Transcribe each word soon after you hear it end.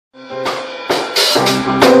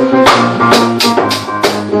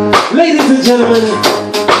Ladies and gentlemen,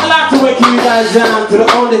 I'd like to welcome you guys down to the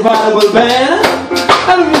Undividable Band.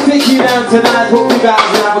 I'm going to take you down tonight. Hope you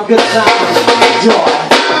guys have a good time.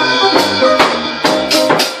 Enjoy.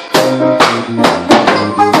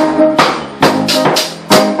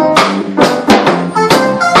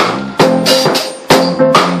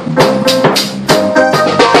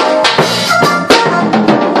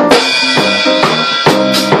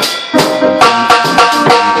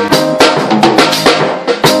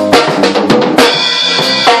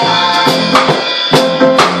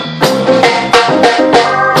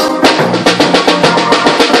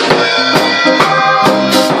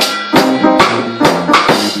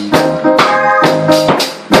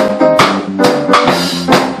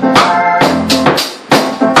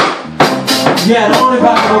 Yeah, the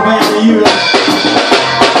Undividable Band of you.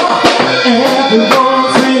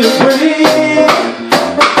 Everyone's feeling free.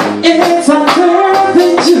 It's our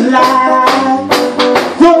 4th of July.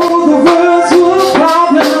 Though the world's full of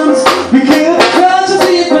problems, we kill the cultures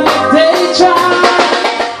even if they try.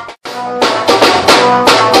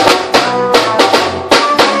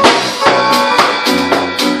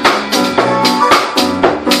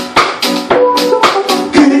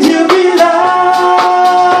 Could you be loved?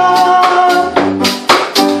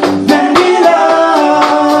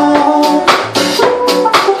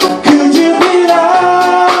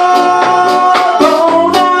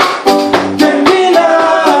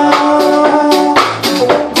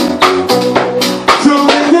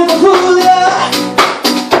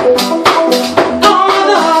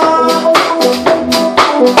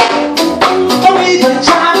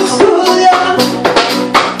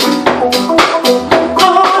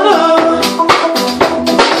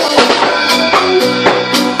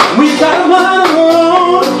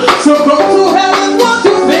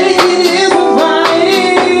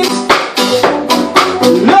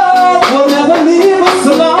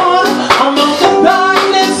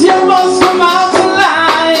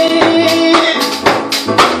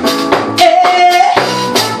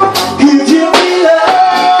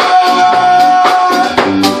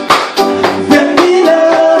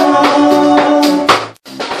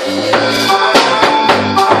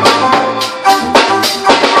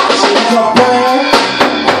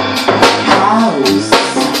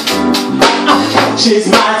 She's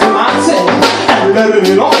mine to myself and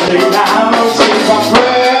living it only now. She's a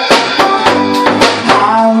prayer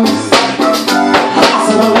house. I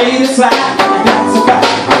saw the lady side, and that's a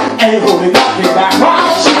fact. Ain't holding nothing back.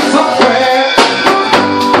 Wow, she's a prayer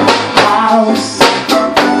house.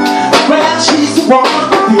 Well, she's the one,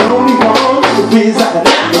 the only one who feels like an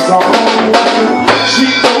Amazon. She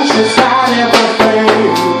knows she's got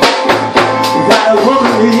everything that a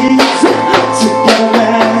woman needs to get a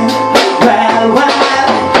man.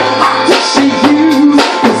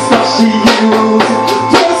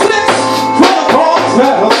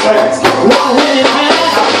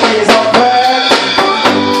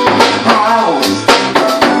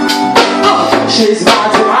 She's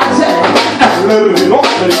mine to myself and living it on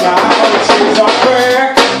the guy.